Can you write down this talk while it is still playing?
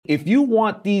if you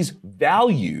want these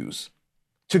values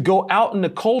to go out in the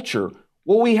culture,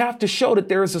 well, we have to show that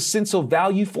there is a sense of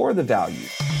value for the value.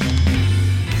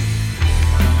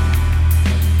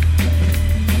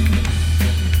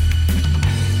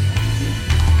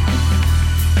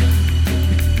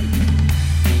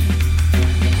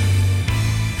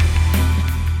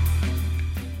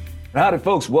 Howdy,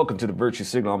 folks. Welcome to the Virtue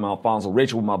Signal. I'm Alfonso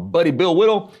Rachel with my buddy Bill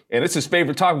Whittle, and it's his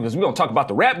favorite topic because we're going to talk about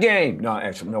the rap game. No,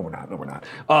 actually, no, we're not.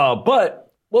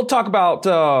 But we'll talk about.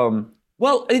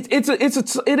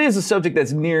 It is a subject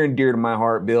that's near and dear to my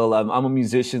heart, Bill. I'm a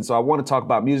musician, so I want to talk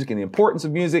about music and the importance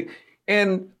of music.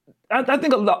 And I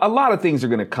think a lot of things are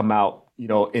going to come out,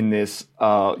 in this,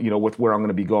 with where I'm going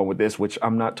to be going with this, which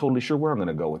I'm not totally sure where I'm going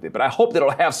to go with it, but I hope that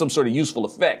it'll have some sort of useful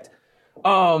effect.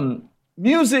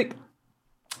 Music.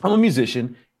 I'm a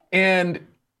musician, and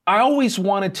I always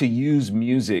wanted to use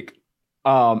music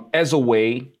as a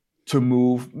way to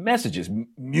move messages.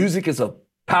 Music is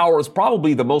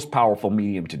probably the most powerful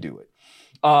medium to do it.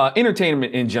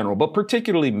 Entertainment in general, but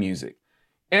particularly music.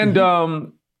 And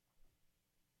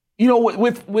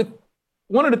with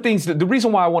one of the things, the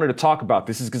reason why I wanted to talk about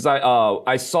this is because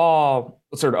I saw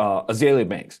Azealia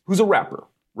Banks, who's a rapper,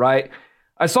 right?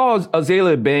 I saw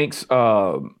Azealia Banks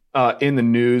in the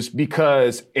news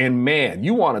because, and man,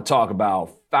 you want to talk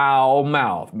about foul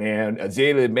mouth, man.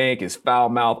 Azealia Banks is foul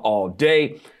mouth all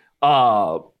day.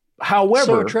 However,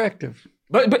 so attractive.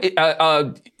 But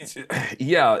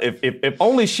yeah, if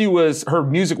only her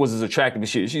music was as attractive as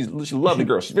she's a lovely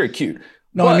girl. She's very cute.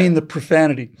 No, I mean the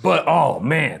profanity. But oh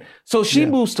man, so she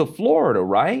moves to Florida,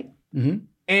 right? Mm-hmm.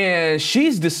 And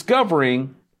she's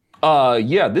discovering,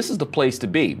 this is the place to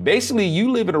be. Basically,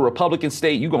 you live in a Republican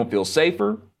state, you're gonna feel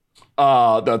safer.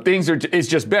 It's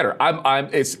just better.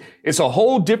 It's a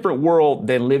whole different world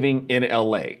than living in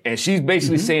LA. And she's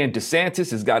basically saying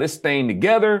DeSantis has got his thing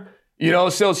together,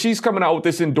 so she's coming out with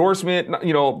this endorsement,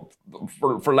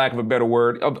 for lack of a better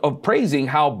word, of praising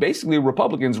how basically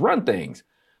Republicans run things.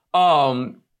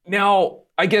 Now,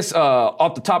 I guess,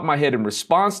 off the top of my head in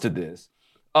response to this,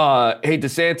 hey,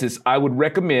 DeSantis, I would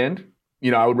recommend,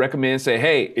 say,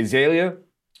 hey, Azealia,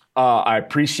 I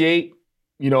appreciate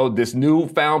this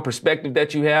newfound perspective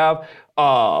that you have.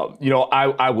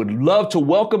 I would love to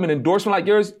welcome an endorsement like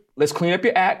yours. Let's clean up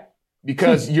your act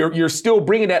because you're still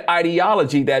bringing that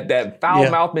ideology, that foul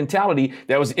mouth mentality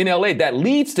that was in LA that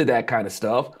leads to that kind of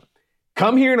stuff.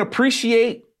 Come here and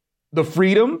appreciate the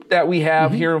freedom that we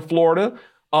have here in Florida.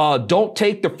 Don't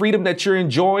take the freedom that you're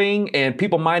enjoying and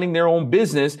people minding their own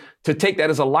business to take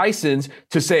that as a license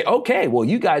to say, okay, well,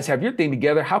 you guys have your thing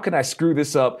together. How can I screw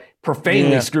this up,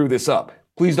 profanely screw this up?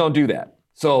 Please don't do that.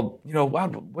 So,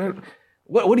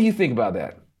 what do you think about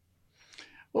that?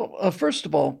 Well, first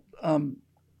of all,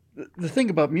 the thing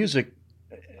about music,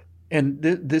 and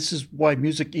this is why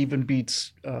music even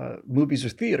beats movies or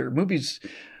theater. Movies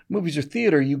or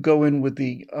theater, you go in with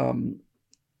the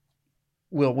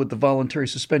voluntary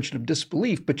suspension of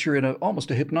disbelief, but you're in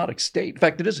almost a hypnotic state. In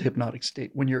fact, it is a hypnotic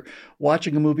state when you're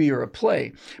watching a movie or a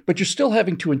play, but you're still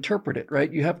having to interpret it,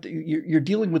 right? You're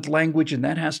dealing with language, and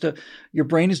your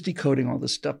brain is decoding all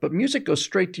this stuff. But music goes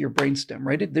straight to your brainstem,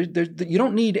 right? You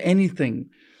don't need anything.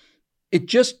 It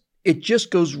just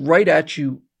goes right at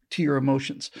you to your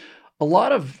emotions. A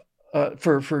lot of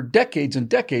for decades and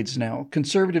decades now,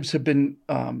 conservatives have been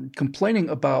complaining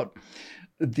about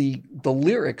the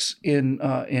lyrics in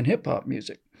hip hop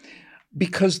music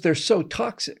because they're so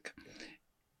toxic.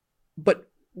 But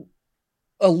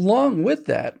along with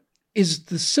that is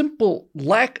the simple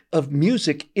lack of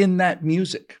music in that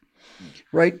music,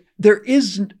 right? There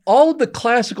isn't all of the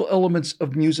classical elements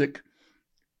of music,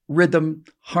 rhythm,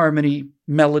 harmony,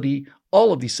 melody,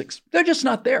 all of these things. They're just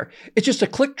not there. It's just a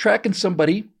click track and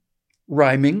somebody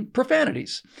rhyming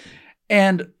profanities.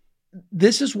 And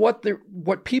this is what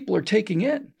people are taking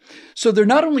in. So they're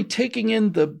not only taking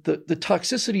in the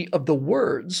toxicity of the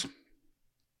words,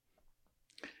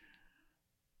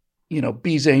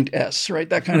 B's ain't S, right?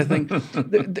 That kind of thing.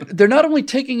 They're not only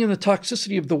taking in the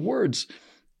toxicity of the words,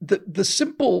 the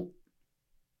simple,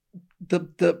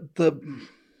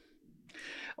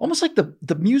 almost like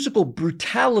the musical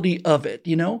brutality of it,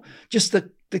 just the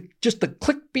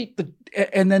click beat,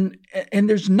 and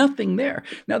there's nothing there.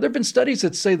 Now, there have been studies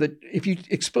that say that if you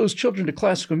expose children to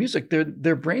classical music,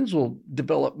 their brains will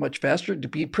develop much faster. To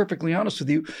be perfectly honest with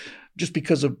you, just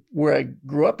because of where I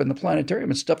grew up in the planetarium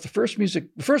and stuff, the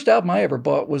first album I ever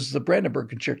bought was the Brandenburg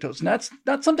Concertos, and that's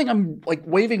not something I'm like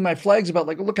waving my flags about.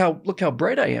 Like, look how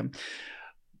bright I am,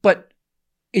 but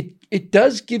it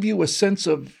does give you a sense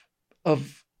of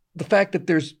the fact that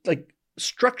there's like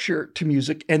structure to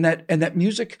music, and that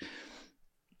music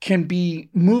can be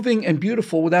moving and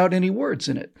beautiful without any words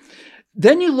in it.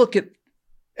 Then you look at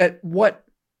what.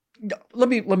 Let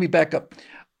me back up.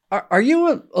 Are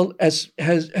you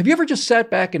have you ever just sat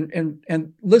back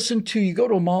and listened to, you go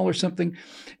to a mall or something,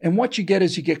 and what you get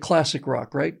is you get classic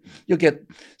rock, right? You'll get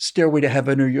Stairway to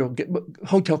Heaven, or you'll get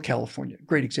Hotel California,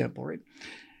 great example, right?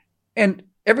 And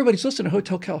everybody's listening to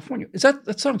Hotel California.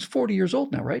 That song's 40 years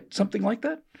old now, right? Something like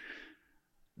that.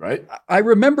 Right. I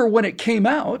remember when it came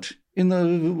out in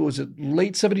the, was it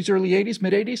late 70s, early 80s,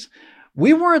 mid 80s?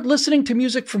 We weren't listening to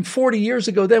music from 40 years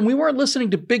ago then. We weren't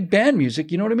listening to big band music.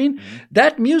 You know what I mean? Mm-hmm.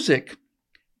 That music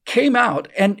came out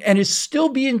and is still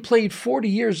being played 40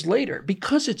 years later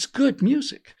because it's good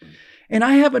music. And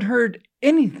I haven't heard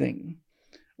anything.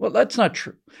 Well, that's not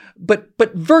true. But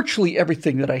virtually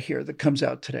everything that I hear that comes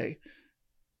out today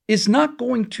is not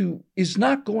going to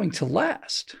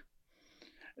last.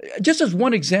 Just as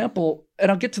one example,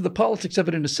 and I'll get to the politics of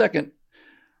it in a second,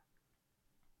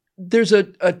 there's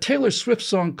a Taylor Swift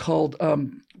song called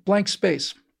Blank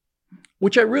Space,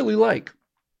 which I really like.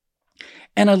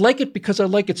 And I like it because I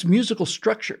like its musical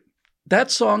structure.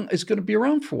 That song is going to be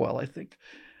around for a while, I think,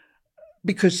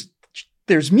 because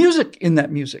there's music in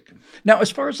that music. Now,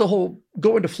 as far as the whole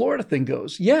going to Florida thing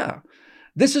goes, yeah,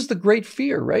 this is the great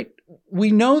fear, right? We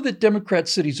know that Democrat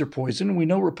cities are poison, and we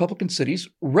know Republican cities,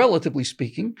 relatively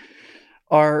speaking,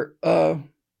 are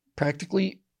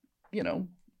practically,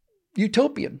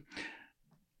 utopian.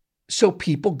 So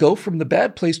people go from the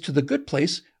bad place to the good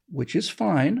place, which is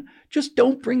fine. Just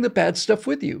don't bring the bad stuff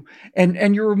with you.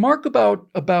 And your remark about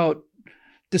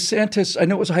DeSantis, I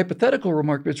know it was a hypothetical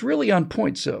remark, but it's really on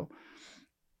point. So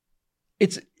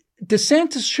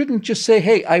DeSantis shouldn't just say,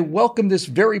 hey, I welcome this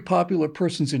very popular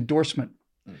person's endorsement.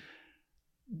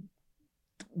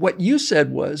 What you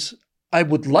said was, I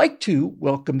would like to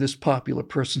welcome this popular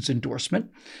person's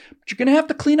endorsement, but you're going to have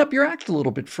to clean up your act a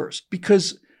little bit first,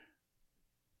 because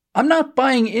I'm not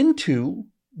buying into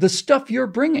the stuff you're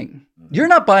bringing. You're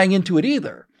not buying into it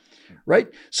either, right?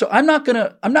 So I'm not going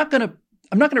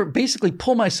to basically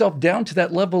pull myself down to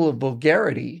that level of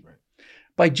vulgarity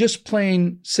by just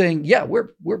plain saying, yeah, we're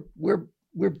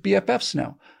BFFs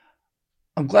now.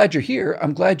 I'm glad you're here.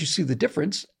 I'm glad you see the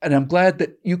difference. And I'm glad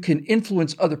that you can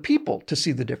influence other people to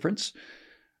see the difference.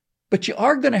 But you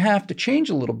are going to have to change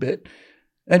a little bit.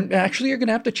 And actually, you're going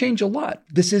to have to change a lot.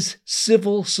 This is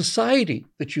civil society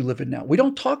that you live in now. We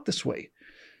don't talk this way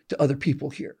to other people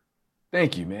here.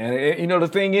 Thank you, man. The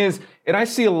thing is, and I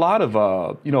see a lot of,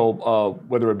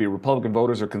 whether it be Republican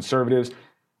voters or conservatives,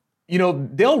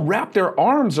 they'll wrap their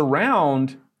arms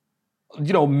around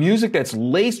music that's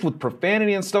laced with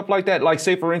profanity and stuff like that. Like,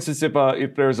 say, for instance,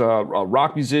 if there's a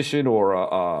rock musician or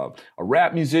a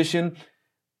rap musician,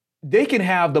 they can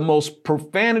have the most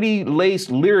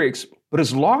profanity-laced lyrics, but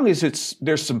as long as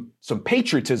there's some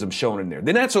patriotism shown in there,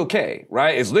 then that's okay,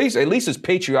 right? At least it's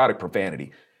patriotic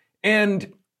profanity.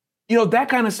 And, that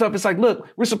kind of stuff, it's like, look,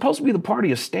 we're supposed to be the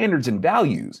party of standards and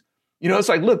values. It's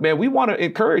like, look, man, we want to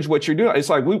encourage what you're doing. It's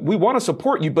like, we want to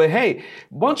support you, but hey,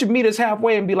 why don't you meet us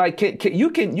halfway and be like,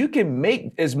 you can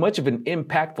make as much of an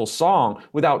impactful song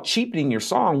without cheapening your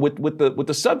song with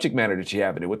the subject matter that you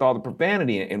have in it, with all the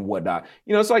profanity and whatnot.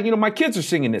 It's like, my kids are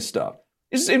singing this stuff.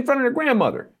 It's in front of their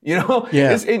grandmother, Yeah.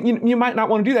 And you might not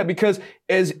want to do that, because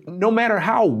as no matter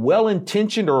how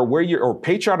well-intentioned or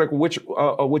patriotic,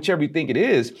 whichever you think it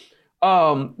is,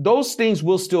 those things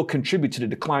will still contribute to the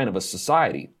decline of a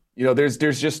society. There's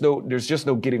just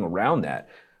no getting around that.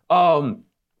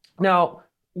 Now,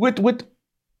 with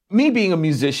me being a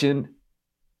musician,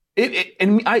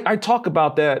 and I talk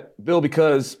about that, Bill,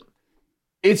 because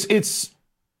it's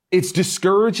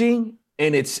discouraging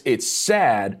and it's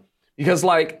sad, because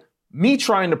like me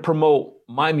trying to promote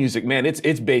my music, man,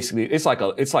 it's like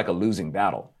a losing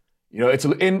battle.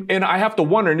 And I have to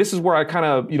wonder, and this is where I kind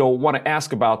of want to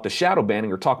ask about the shadow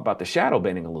banning, or talk about the shadow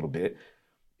banning a little bit.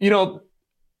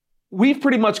 We've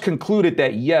pretty much concluded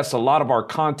that, yes, a lot of our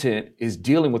content is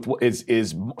dealing with what is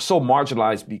so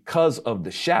marginalized because of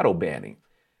the shadow banning.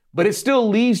 But it still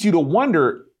leaves you to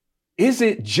wonder, is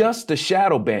it just the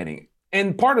shadow banning?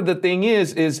 And part of the thing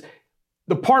is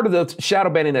the part of the shadow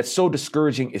banning that's so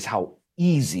discouraging is how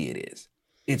easy it is.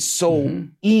 It's so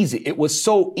easy. It was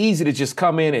so easy to just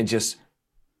come in and just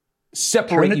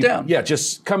separate Turn it down. Yeah,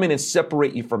 just come in and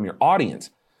separate you from your audience.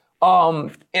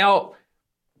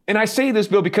 And I say this,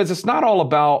 Bill, because it's not all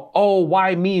about,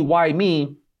 why me, why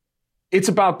me? It's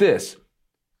about this.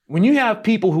 When you have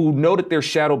people who know that there's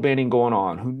shadow banning going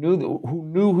on, who knew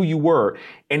who you were,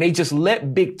 and they just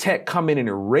let big tech come in and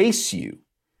erase you,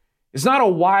 it's not a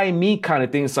why me kind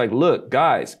of thing. It's like, look,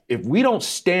 guys, if we don't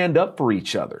stand up for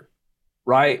each other,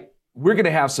 right, we're going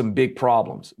to have some big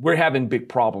problems. We're having big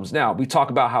problems now. We talk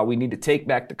about how we need to take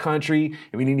back the country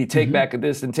and we need to take back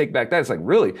this and take back that. It's like,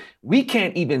 really, we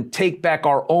can't even take back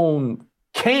our own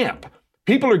camp.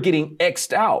 People are getting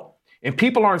X'd out, and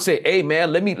people aren't saying, "Hey,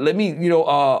 man, let me,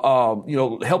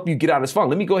 help you get out of this funk.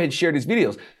 Let me go ahead and share these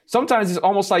videos." Sometimes it's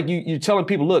almost like you're telling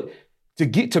people, "Look,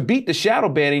 to beat the shadow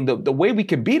banning, the way we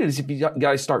can beat it is if you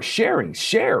guys start sharing.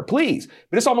 Share, please."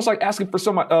 But it's almost like asking for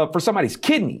somebody's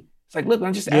kidney. It's like, look,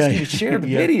 I'm just asking you to share the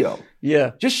video.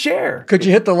 Yeah. Just share. Could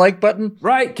you hit the like button?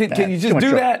 Right. Can you just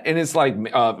do that? And it's like,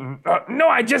 no,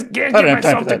 I just can't get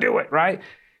myself to do it. Right.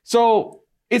 So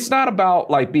it's not about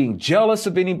like being jealous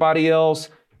of anybody else.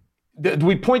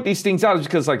 We point these things out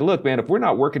because, like, look, man, if we're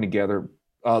not working together,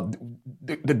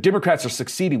 the Democrats are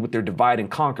succeeding with their divide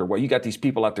and conquer, where you got these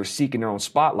people out there seeking their own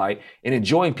spotlight and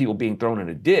enjoying people being thrown in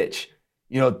a ditch.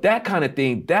 That kind of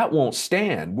thing, that won't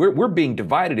stand. We're being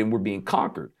divided and we're being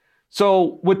conquered.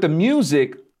 So with the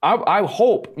music, I would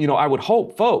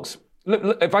hope, folks,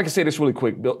 if I can say this really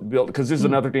quick, Bill, because this is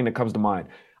another thing that comes to mind.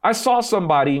 I saw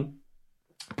somebody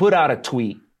put out a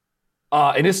tweet,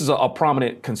 and this is a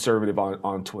prominent conservative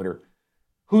on Twitter,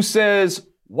 who says,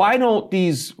 why don't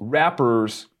these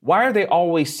rappers, why are they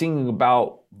always singing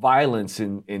about violence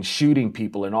and shooting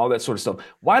people and all that sort of stuff?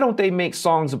 Why don't they make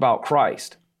songs about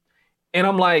Christ? And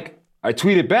I'm like, I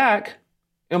tweeted back,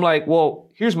 I'm like, well,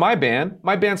 here's my band.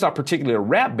 My band's not particularly a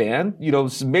rap band.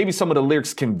 Maybe some of the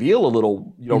lyrics can feel a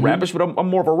little, rappish, but I'm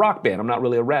more of a rock band. I'm not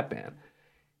really a rap band.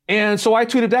 And so I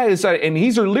tweeted that and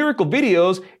these are lyrical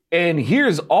videos. And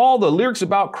here's all the lyrics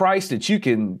about Christ that you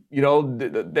can,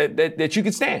 that you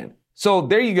can stand. So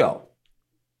there you go.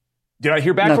 Did I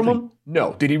hear back from him?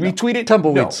 No. Did he retweet it?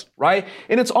 Tumbleweeds. No. Right?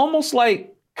 And it's almost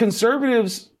like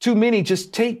conservatives, too many,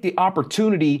 just take the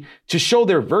opportunity to show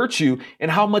their virtue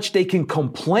and how much they can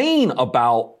complain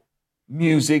about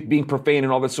music being profane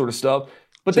and all that sort of stuff,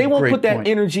 but they won't put that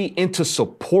energy into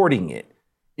supporting it.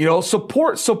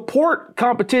 Support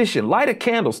competition. Light a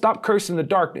candle. Stop cursing the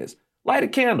darkness. Light a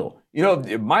candle.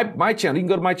 My channel, you can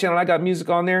go to my channel. I got music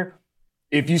on there.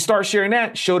 If you start sharing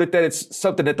that, show that it's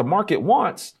something that the market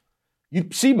wants, you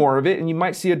see more of it, and you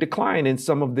might see a decline in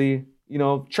some of the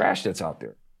trash that's out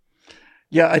there.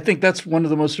 Yeah, I think that's one of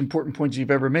the most important points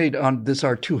you've ever made on this,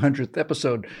 our 200th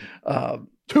episode.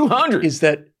 200? Is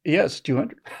that, yes,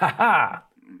 200.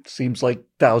 Seems like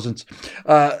thousands.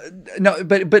 No,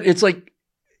 but it's like,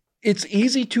 it's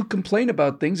easy to complain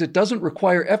about things. It doesn't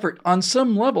require effort on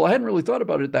some level. I hadn't really thought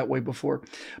about it that way before.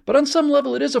 But on some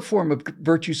level, it is a form of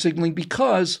virtue signaling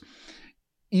because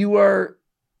you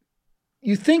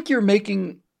think you're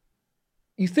making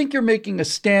a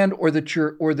stand or that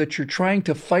you're trying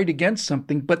to fight against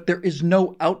something, but there is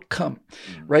no outcome,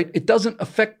 right? It doesn't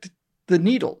affect the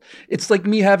needle. It's like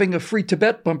me having a Free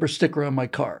Tibet bumper sticker on my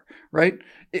car, right?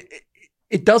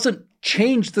 It doesn't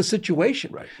change the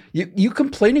situation. Right. You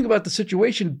complaining about the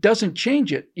situation doesn't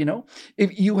change it.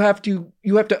 If you have to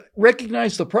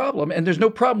recognize the problem, and there's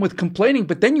no problem with complaining,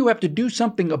 but then you have to do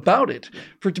something about it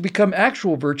for it to become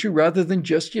actual virtue rather than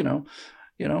just, oh,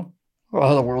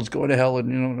 the world's going to hell,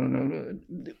 and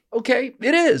okay,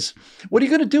 it is. What are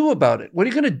you going to do about it? What are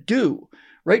you going to do?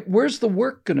 Right? Where's the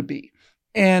work going to be?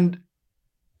 And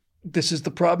this is the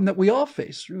problem that we all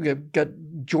face. We've got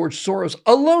George Soros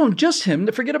alone, just him.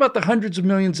 Forget about the hundreds of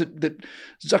millions that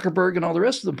Zuckerberg and all the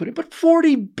rest of them put in, but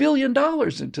 $40 billion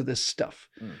into this stuff,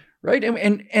 right?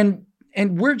 And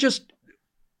we're just,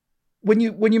 when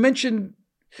you mention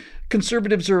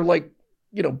conservatives are like,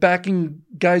 backing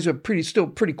guys who have still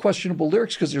pretty questionable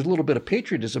lyrics because there's a little bit of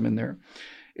patriotism in there.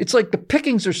 It's like the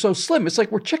pickings are so slim. It's like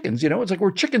we're chickens, It's like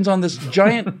we're chickens on this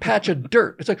giant patch of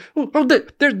dirt. It's like,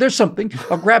 there's something.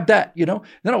 I'll grab that, Then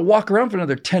I'll walk around for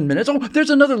another 10 minutes. Oh, there's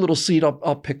another little seed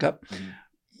I'll pick up.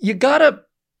 You gotta,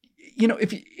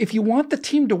 if you want the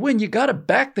team to win, you gotta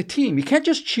back the team. You can't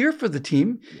just cheer for the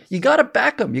team. You gotta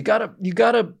back them. You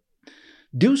gotta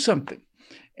do something.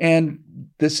 And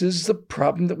this is the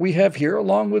problem that we have here,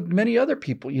 along with many other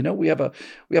people. We have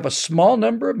a small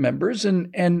number of members,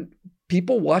 and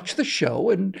people watch the show,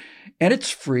 and it's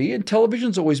free, and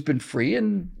television's always been free,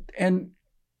 and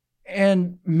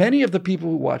many of the people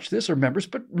who watch this are members,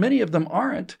 but many of them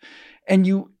aren't, and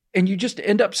you just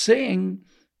end up saying,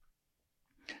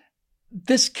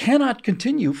 this cannot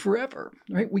continue forever,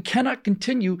 right? We cannot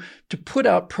continue to put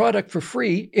out product for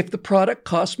free if the product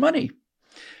costs money.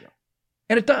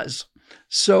 And it does.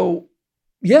 So,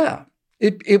 yeah,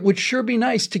 it would sure be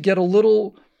nice to get a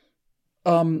little,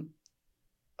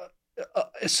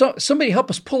 somebody help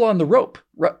us pull on the rope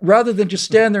rather than just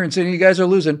stand there and say, you guys are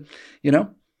losing,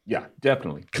 Yeah,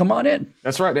 definitely. Come on in.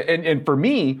 That's right. And for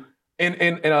me,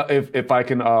 And if I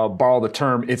can borrow the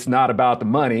term, it's not about the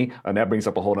money, and that brings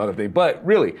up a whole other thing. But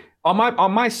really,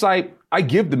 on my site, I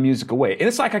give the music away, and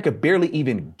it's like I could barely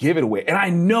even give it away. And I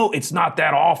know it's not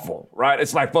that awful, right?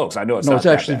 It's like, folks, I know it's not. No, it's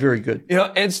actually very good.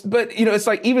 It's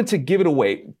like even to give it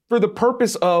away for the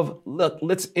purpose of, look,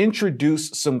 let's introduce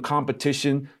some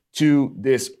competition to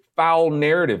this foul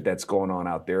narrative that's going on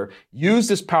out there. Use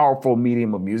this powerful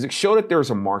medium of music. Show that there's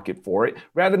a market for it,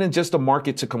 rather than just a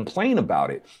market to complain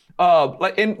about it.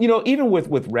 Even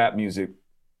with rap music,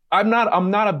 I'm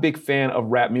not a big fan of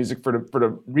rap music for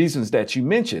the reasons that you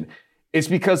mentioned. It's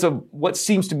because of what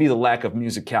seems to be the lack of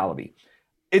musicality.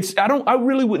 I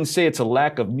really wouldn't say it's a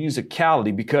lack of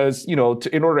musicality, because, in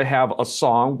order to have a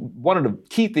song, one of the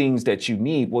key things that you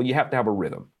need, well, you have to have a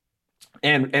rhythm.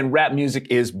 And rap music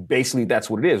is basically, that's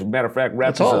what it is. Matter of fact, rap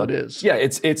that's all it is. Yeah,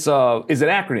 it's an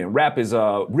acronym. Rap is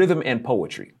rhythm and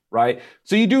poetry, right?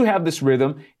 So you do have this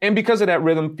rhythm, and because of that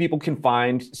rhythm, people can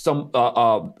find some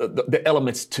the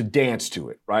elements to dance to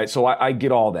it, right? So I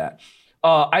get all that.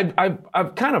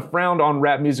 I've kind of frowned on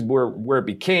rap music where it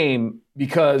became,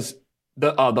 because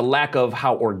the lack of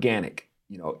how organic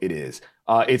it is.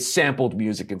 It's sampled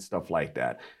music and stuff like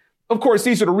that. Of course,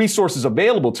 these are the resources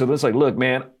available to them. It's like, look,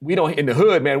 man, we don't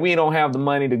have the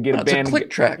money to get a band. It's a click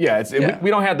track. Yeah, we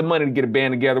don't have the money to get a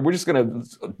band together. We're just gonna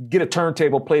get a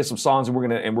turntable, play some songs, and we're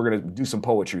gonna do some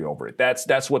poetry over it.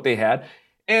 That's what they had.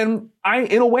 And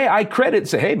in a way, I credit,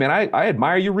 say, hey, man, I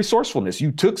admire your resourcefulness.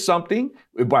 You took something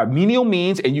by menial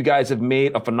means, and you guys have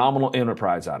made a phenomenal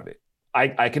enterprise out of it.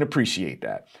 I can appreciate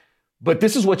that. But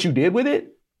this is what you did with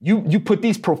it. You put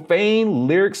these profane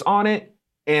lyrics on it,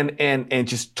 and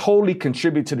just totally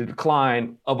contribute to the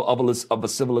decline of a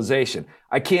civilization.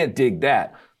 I can't dig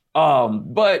that.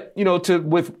 But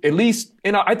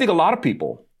I think a lot of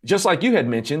people, just like you had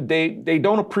mentioned, they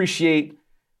don't appreciate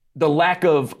the lack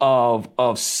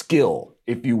of skill,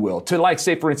 if you will, to, like,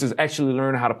 say, for instance, actually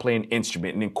learn how to play an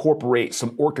instrument and incorporate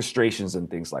some orchestrations and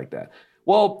things like that.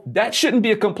 Well, that shouldn't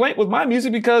be a complaint with my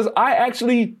music, because I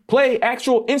actually play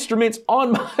actual instruments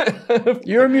on my...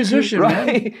 You're a musician,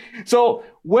 right? Man. So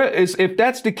if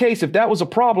that's the case, if that was a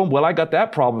problem, well, I got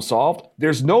that problem solved.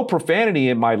 There's no profanity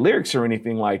in my lyrics or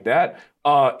anything like that.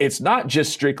 It's not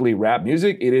just strictly rap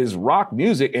music. It is rock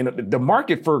music. And the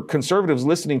market for conservatives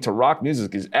listening to rock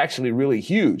music is actually really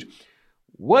huge.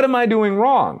 What am I doing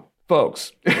wrong,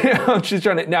 folks? I'm just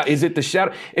trying to, now, is it the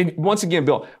shadow? And once again,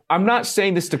 Bill, I'm not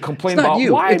saying this to complain about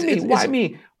you. Why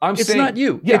me? I'm saying it's not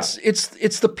you. Yeah.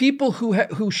 It's the people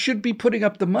who should be putting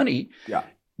up the money. Yeah.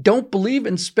 Don't believe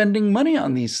in spending money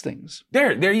on these things.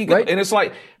 There you go. Right? And it's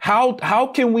like, how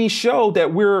can we show that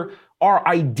our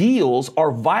ideals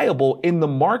are viable in the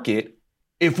market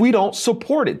if we don't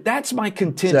support it? That's my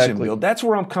contention, Exactly. Bill. That's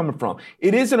where I'm coming from.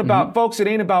 It isn't about, folks, it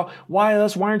ain't about why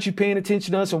us, why aren't you paying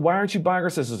attention to us, and why aren't you buying our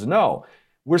systems? No.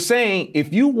 We're saying,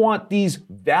 if you want these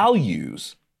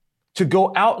values to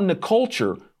go out in the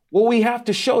culture, well, we have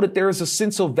to show that there is a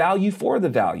sense of value for the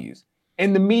values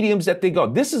and the mediums that they go.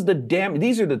 These are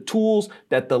the tools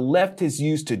that the left has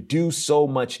used to do so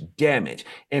much damage.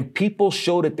 And people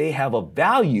show that they have a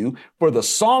value for the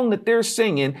song that they're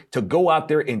singing to go out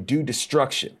there and do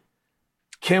destruction.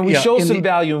 Can we show some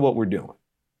value in what we're doing?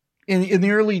 In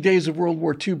the early days of World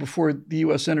War II, before the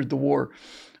U.S. entered the war,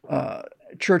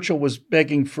 Churchill was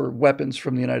begging for weapons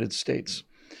from the United States.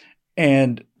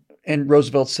 And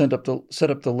Roosevelt set up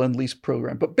the Lend-Lease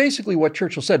program. But basically what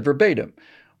Churchill said verbatim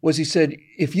was, he said,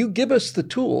 if you give us the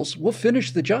tools, we'll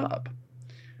finish the job.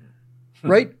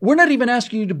 Right? We're not even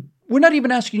asking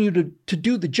you to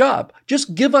do the job.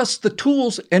 Just give us the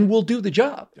tools and we'll do the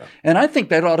job. Yeah. And I think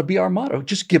that ought to be our motto.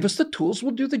 Just give us the tools,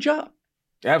 we'll do the job.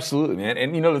 Absolutely, man.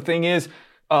 And the thing is,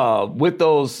 with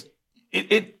those,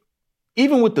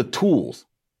 even with the tools,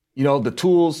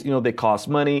 they cost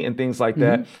money and things like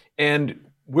that. And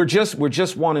we're just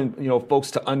wanting,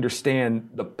 folks to understand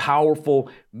the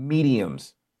powerful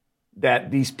mediums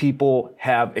that these people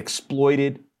have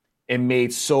exploited and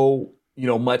made so,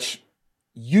 much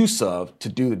use of to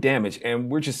do the damage. And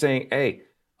we're just saying, hey,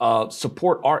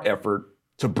 support our effort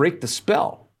to break the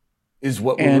spell is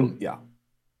what And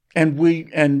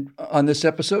on this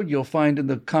episode, you'll find in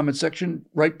the comment section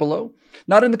right below,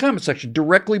 not in the comment section,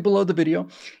 directly below the video,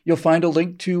 you'll find a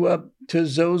link to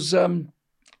Zoe's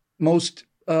most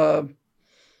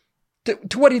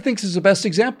to what he thinks is the best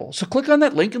example. So click on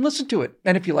that link and listen to it.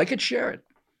 And if you like it, share it.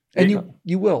 And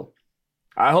you will.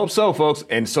 I hope so, folks.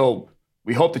 And so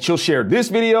we hope that you'll share this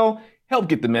video, help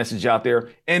get the message out there.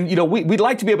 And, we'd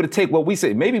like to be able to take what we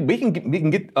say. Maybe we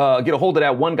can get a hold of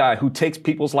that one guy who takes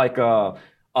people's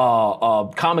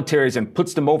commentaries and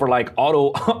puts them over like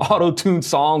auto-tuned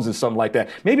songs or something like that.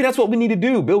 Maybe that's what we need to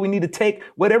do, Bill. We need to take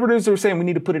whatever it is they're saying, we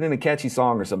need to put it in a catchy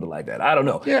song or something like that. I don't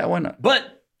know. Yeah, why not?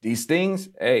 But these things,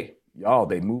 hey, y'all,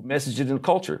 they move messages in the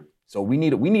culture. So we need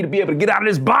to be able to get out of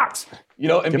this box,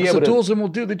 and give be us able the to. tools and we'll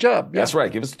do the job. Yeah. That's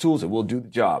right. Give us the tools and we'll do the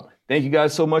job. Thank you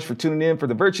guys so much for tuning in for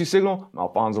the Virtue Signal. I'm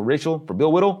Alfonso Rachel for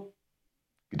Bill Whittle.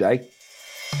 Good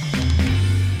day.